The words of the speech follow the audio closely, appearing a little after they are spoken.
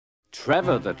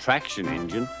Trevor, the traction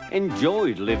engine,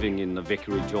 enjoyed living in the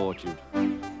vicarage orchard.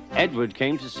 Edward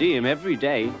came to see him every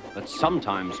day, but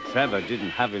sometimes Trevor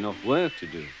didn't have enough work to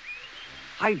do.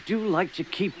 "I do like to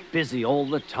keep busy all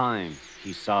the time,"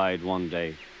 he sighed one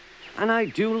day. "And I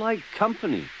do like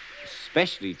company,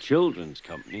 especially children's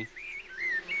company."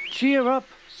 "Cheer up,"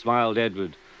 smiled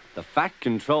Edward. "The Fat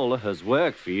Controller has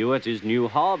work for you at his new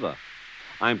harbour.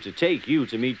 I'm to take you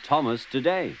to meet Thomas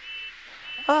today."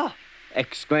 "Ah!"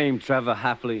 exclaimed Trevor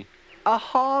happily. "A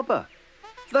harbour!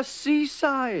 The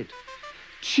seaside!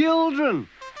 Children!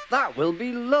 That will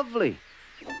be lovely!"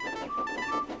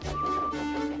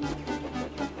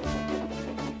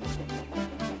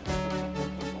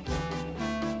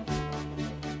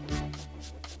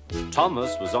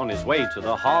 Thomas was on his way to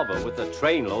the harbour with a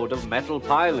trainload of metal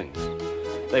pilings.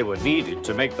 They were needed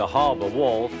to make the harbour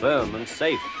wall firm and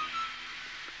safe.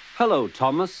 "Hello,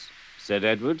 Thomas," said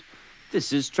Edward.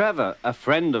 "This is Trevor, a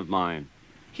friend of mine.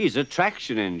 He's a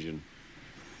traction engine."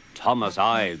 Thomas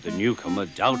eyed the newcomer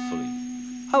doubtfully.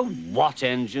 "A what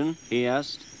engine?" he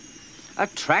asked. "A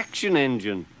traction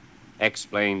engine,"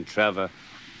 explained Trevor.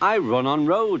 "I run on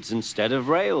roads instead of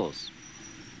rails.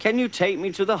 Can you take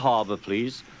me to the harbour,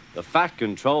 please? The Fat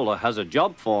Controller has a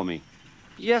job for me."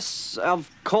 "Yes, of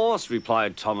course,"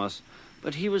 replied Thomas,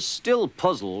 but he was still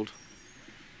puzzled.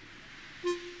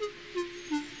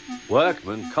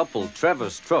 Workmen coupled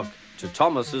Trevor's truck to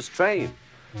Thomas's train,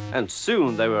 and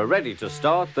soon they were ready to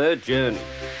start their journey.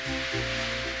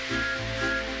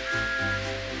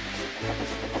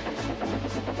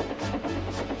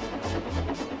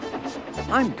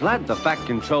 "I'm glad the Fat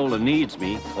Controller needs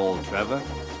me," called Trevor.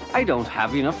 "I don't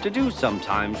have enough to do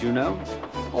sometimes, you know,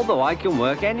 although I can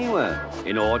work anywhere,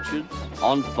 in orchards,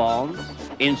 on farms,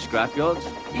 in scrapyards,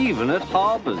 even at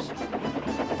harbours."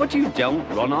 "But you don't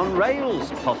run on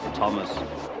rails," puffed Thomas.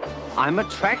 "I'm a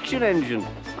traction engine.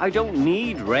 I don't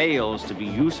need rails to be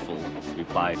useful,"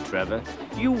 replied Trevor.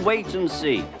 "You wait and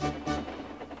see."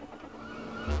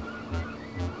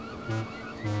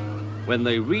 When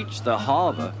they reached the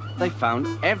harbour, they found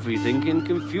everything in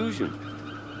confusion.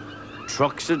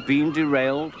 Trucks had been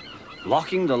derailed,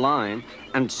 blocking the line,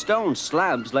 and stone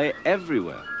slabs lay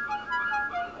everywhere.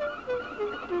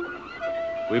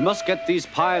 "We must get these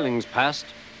pilings past,"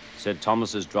 said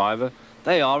Thomas's driver.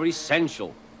 "They are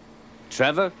essential.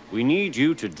 Trevor, we need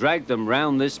you to drag them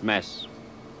round this mess."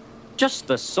 "Just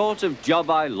the sort of job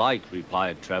I like,"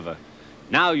 replied Trevor.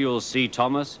 "Now you'll see,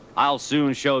 Thomas. I'll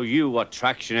soon show you what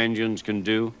traction engines can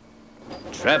do."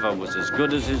 Trevor was as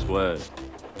good as his word.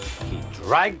 He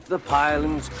dragged the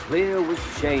pilings clear with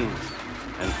chains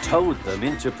and towed them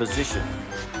into position.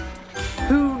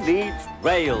 "Who needs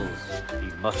rails?" he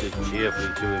muttered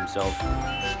cheerfully to himself.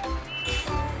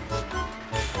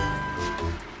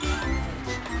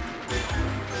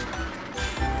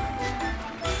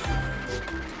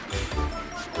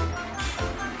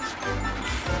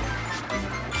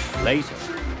 Later,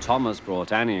 Thomas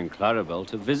brought Annie and Clarabelle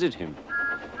to visit him.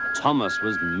 Thomas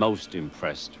was most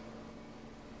impressed.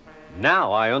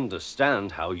 "Now I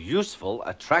understand how useful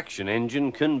a traction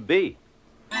engine can be."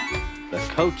 The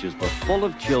coaches were full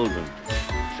of children.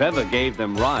 Trevor gave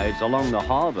them rides along the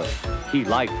harbour. He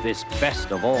liked this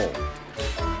best of all.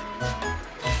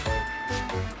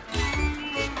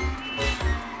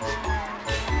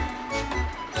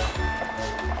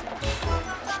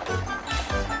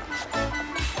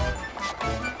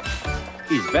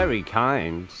 "He's very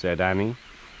kind," said Annie.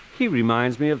 "He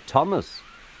reminds me of Thomas,"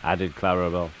 added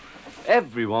Clarabelle.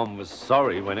 Everyone was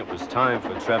sorry when it was time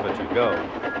for Trevor to go.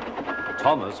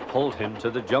 Thomas pulled him to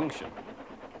the junction.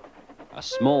 A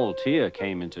small tear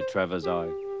came into Trevor's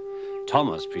eye.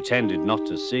 Thomas pretended not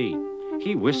to see.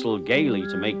 He whistled gaily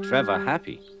to make Trevor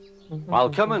happy. "I'll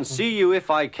come and see you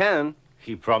if I can,"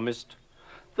 he promised.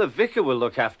 "The vicar will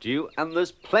look after you, and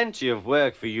there's plenty of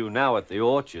work for you now at the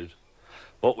orchard.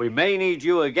 But we may need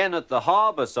you again at the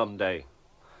harbour someday."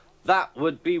 "That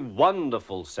would be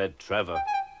wonderful," said Trevor.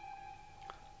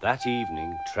 That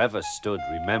evening, Trevor stood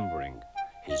remembering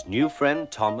his new friend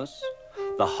Thomas,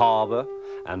 the harbour,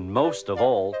 and most of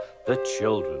all, the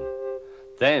children.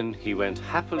 Then he went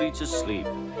happily to sleep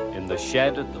in the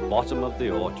shed at the bottom of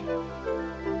the orchard.